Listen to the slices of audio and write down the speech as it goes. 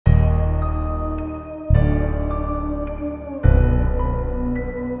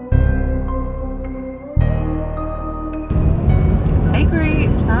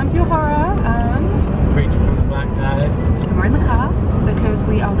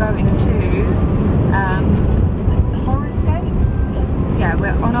going to, is it Horrorscape? Yeah,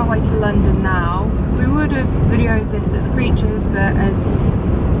 we're on our way to London now. We would have videoed this at the Creatures, but as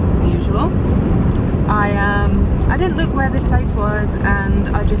usual, I didn't look where this place was, and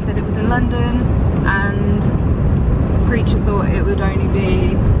I just said it was in London, and Creature thought it would only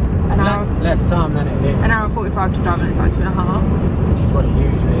be an hour. Less time than it is. An hour and 45 to drive, and it's like 2.5. Which is what it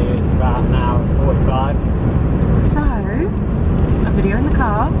usually is, about an hour and 45. So, a video in the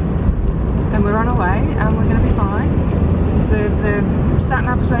car, and we're on our way, and we're going to be fine. The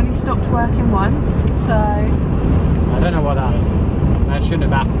sat-nav's only stopped working once, so... I don't know what that is. That shouldn't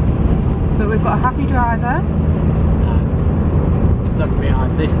have happened. But we've got a happy driver. Stuck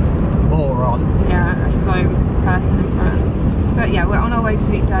behind this moron. Yeah, a slow person in front. But yeah, we're on our way to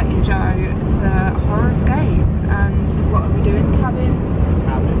meet Dirty and Joe for Horrorscape. And what are we doing? Cabin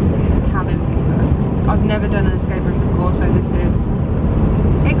fever. I've never done an escape room before, so this is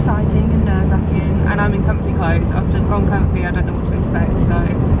exciting and nerve-wracking. And I'm in comfy clothes. I've gone comfy, I don't know what to expect, so...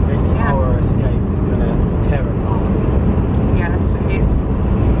 This Horrorscape is going to terrify me. Yes,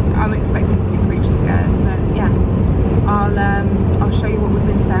 I'm expecting to see Creature scared, but yeah. I'll show you what we've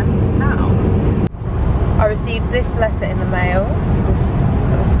been sent now. I received this letter in the mail, this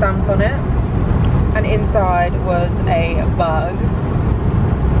little stamp on it, and inside was a bug.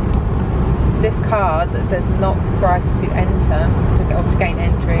 This card that says knock thrice to enter, to gain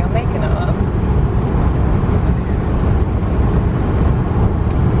entry. I'm making it up.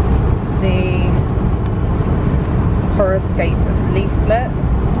 The Horrorscape leaflet.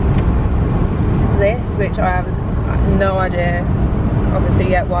 This, which I have no idea obviously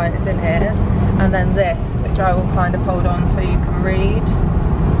yet why it's in here, and then this, which I will kind of hold on so you can read.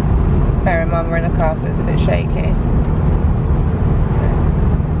 Bear in mind we're in the car, so it's a bit shaky.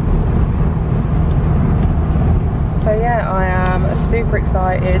 So yeah, I am super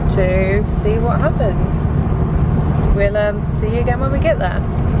excited to see what happens. We'll see you again when we get there.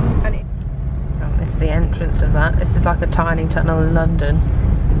 And don't miss the entrance of that. It's just like a tiny tunnel in London.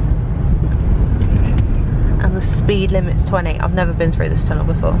 And the speed limit's 20. I've never been through this tunnel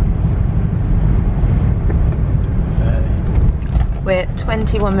before. 30. We're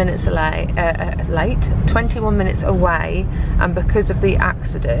 21 minutes late, 21 minutes away, and because of the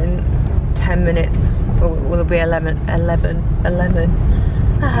accident, 10 minutes, will be 11 minutes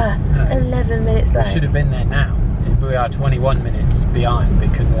late. We should have been there now. We are 21 minutes behind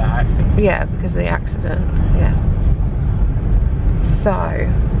because of that accident. Yeah, because of the accident, yeah. So,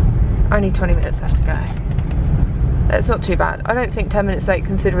 only 20 minutes left to go. It's not too bad. I don't think 10 minutes late,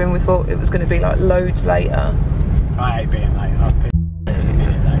 considering we thought it was going to be like loads later. I hate being late. It was a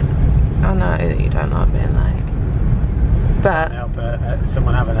minute late. I know that you don't like being late. But... Help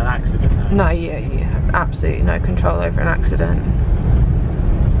someone having an accident now. No, you have absolutely no control over an accident.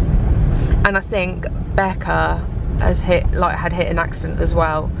 And I think Becca has had hit an accident as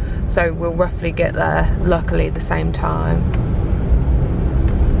well. So we'll roughly get there, luckily, at the same time.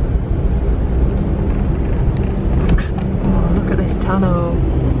 Look at this tunnel.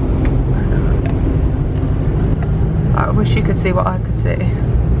 I wish you could see what I could see.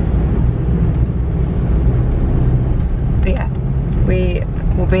 But yeah, we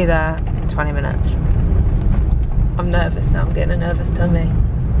will be there in 20 minutes. I'm nervous now, I'm getting a nervous tummy.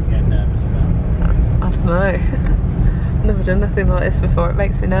 You're getting nervous about it? I don't know. Never done nothing like this before, it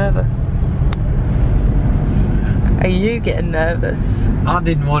makes me nervous. Are you getting nervous? I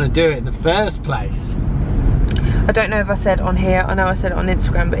didn't want to do it in the first place. I don't know if I said on here, I know I said it on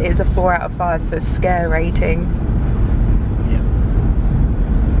Instagram, but it is a 4 out of 5 for scare rating. Yeah.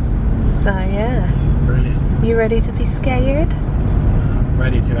 So yeah. Brilliant. You ready to be scared? I'm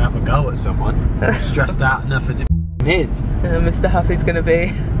ready to have a go at someone. I'm stressed out enough as it is. Mr. Huffy's going to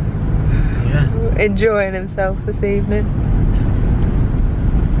be enjoying himself this evening.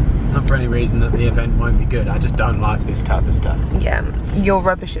 Not for any reason that the event won't be good, I just don't like this type of stuff. Yeah, you're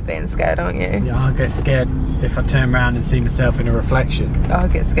rubbish at being scared, aren't you? Yeah, I get scared if I turn around and see myself in a reflection. I'll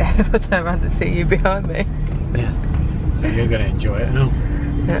get scared if I turn around and see you behind me. Yeah, so you're going to enjoy it, no?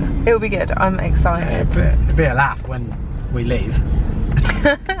 Yeah, it'll be good, I'm excited. It'll be a laugh when we leave.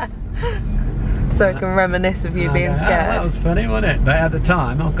 So I can reminisce of you being scared. That was funny, wasn't it? But at the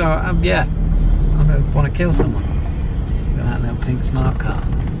time, I'll go, yeah, I'm going to want to kill someone. Got that little pink smart car.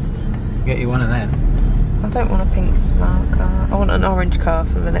 Get you one of them. I don't want a pink smart car. I want an orange car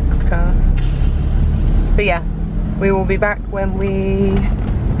for the next car. But yeah, we will be back when we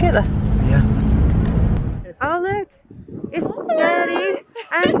get there. Yeah. Oh look, it's Dirty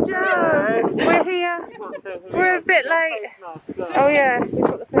and Joe. We're here. We're a bit late. Oh yeah, we've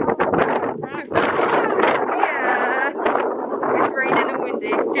got the thing. Yeah. It's raining and and windy.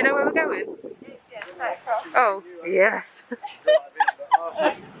 Do you know where we're going? Oh, yes.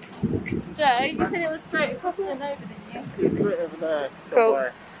 Joe, you said it was straight across and over, didn't you? It's right over there. Cool.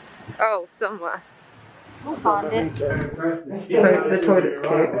 Oh, somewhere. We'll find it. So the toilet's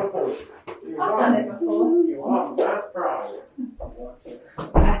cute. I've done it before.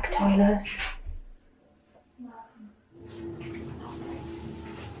 Black toilet.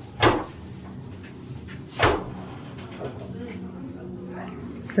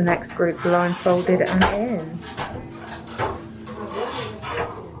 It's the next group blindfolded and in.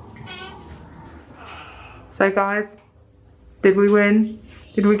 So guys, did we win?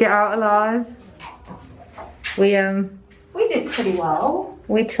 Did we get out alive? We did pretty well.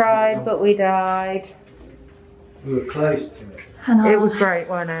 We tried, but we died. We were close to it. It was great,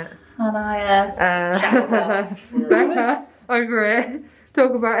 wasn't it? And I shat myself. Becca, over it.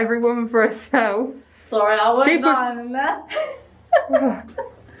 Talk about every woman for herself. Sorry, I wasn't She dying in there.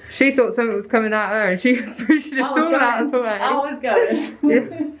 She thought something was coming out of her and she was pushing it all out of the way. I was going.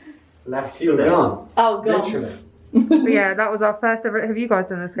 Yeah. Left you gone. I was gone. Literally. But yeah, that was our first ever. Have you guys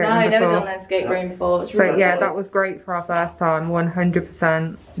done an escape room No, before? never done an escape room before. It's So really yeah, good. that was great for our first time,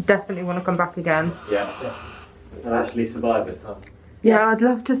 100%. Definitely want to come back again. Yeah. And actually survive this time. Yeah, I'd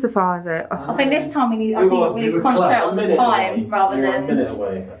love to survive it. I think this time we need to concentrate on the time rather a than. minute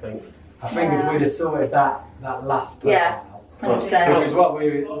away, I think. I think if we'd have sorted that last person Yeah. out, 100%. which is what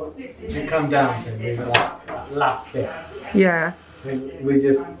we come down to, we were like that last bit. Yeah. I think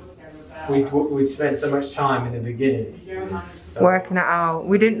we'd spent so much time in the beginning. Working it out.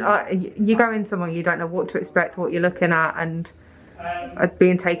 We didn't. You go in somewhere, you don't know what to expect, what you're looking at, and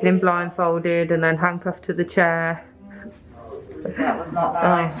being taken in blindfolded and then handcuffed to the chair. That was not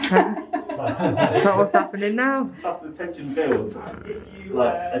nice. So what's happening now? Plus the tension builds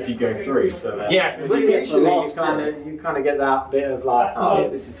like as you go through. So that Yeah, because initially you kind of get that bit of like, oh yeah,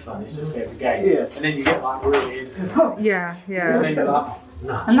 this is fun. It's just a game. Yeah. And then you get like really into it. Yeah, And yeah. then you're like,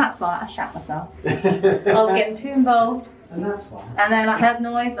 no. And that's why I shat myself. I was getting too involved. And that's fine. And then I heard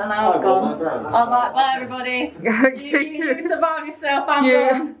noise and I was gone. I was like, bye everybody. You survive yourself, I'm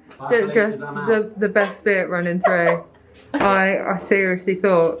gone. Just the best bit running through. I seriously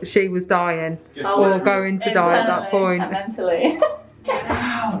thought she was dying or going to die at that point. And mentally.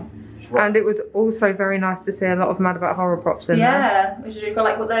 And it was also very nice to see a lot of Mad About Horror props in there. Yeah, which you've got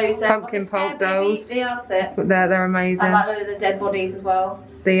like what those Pumpkin pulp dolls. Yeah, that's it. But they're amazing. And like loads of dead bodies as well.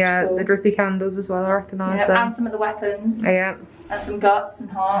 The drippy candles as well, I recognise them. And some of the weapons. Yeah. And some guts and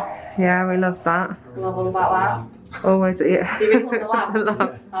hearts. Yeah, we love that. Love all about that. Always, yeah. Do you recall the lamb?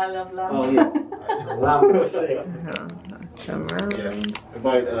 Lamb. I love lamb. Oh yeah. Lamb was sick. Come around. Yeah.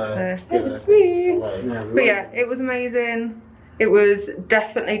 About It's me. But yeah, it was amazing. It was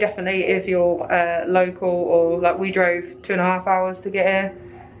definitely if you're local or like we drove 2.5 hours to get here,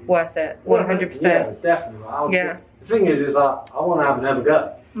 worth it, 100%. Yeah, it's definitely. Yeah. The thing is like I want to have another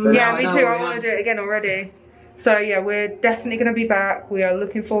go. But Yeah, now me know too. we I want to do have- it again already. So yeah, we're definitely going to be back. We are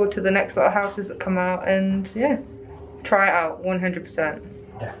looking forward to the next lot of houses that come out, and yeah, try it out 100%.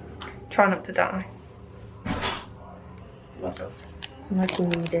 Yeah. Try not to die. Like we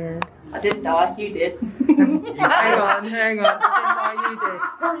did. I didn't die, you did. hang on. I didn't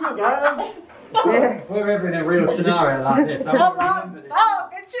die, you did. Yeah. If we're ever in a real scenario like this, I won't remember this. Oh,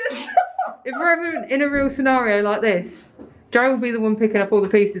 bitches! If we're ever in a real scenario like this, Joe will be the one picking up all the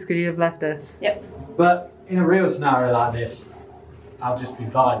pieces because you'd have left us. Yep. But in a real scenario like this, I'll just be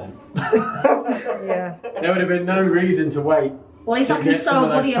violent. Yeah. There would have been no reason to wait. Well, he's To like to get some sew a of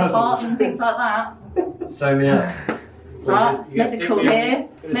those body apart puzzles. and things like that. So yeah. Right, You're gonna medical stick me on- here.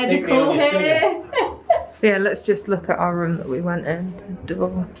 you're gonna stick me on Medical your singer. here. Yeah, let's just look at our room that we went in. The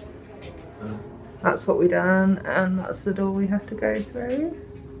door. That's what we done, and that's the door we have to go through.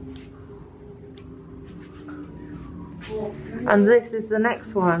 And this is the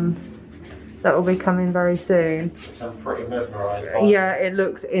next one that will be coming very soon. I'm pretty mesmerised by Yeah, it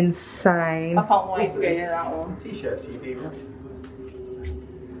looks insane. I can't wait to go to that one. T-shirts you do,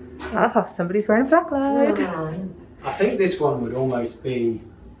 right? Oh, somebody's wearing a black light. I think this one would almost be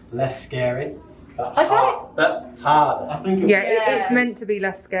less scary, but I don't- but harder. I think Yeah, Yeah. it's meant to be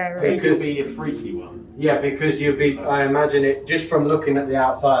less I scary. think it'll be a freaky one. Yeah, because you'd be. I imagine it just from looking at the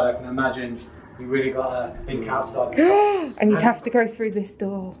outside. I can imagine you really got to think outside. And you'd have to go through this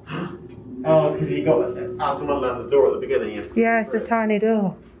door. Oh, because you got out to run down the door at the beginning. Yeah, it's a tiny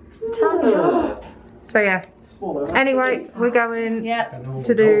door. Yeah. So yeah. Smaller. Anyway, we're going Yep.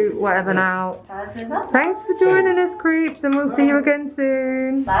 to do whatever now. That's it. Thanks for joining us, creeps, and we'll see you again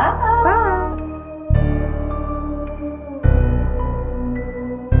soon. Bye. Bye.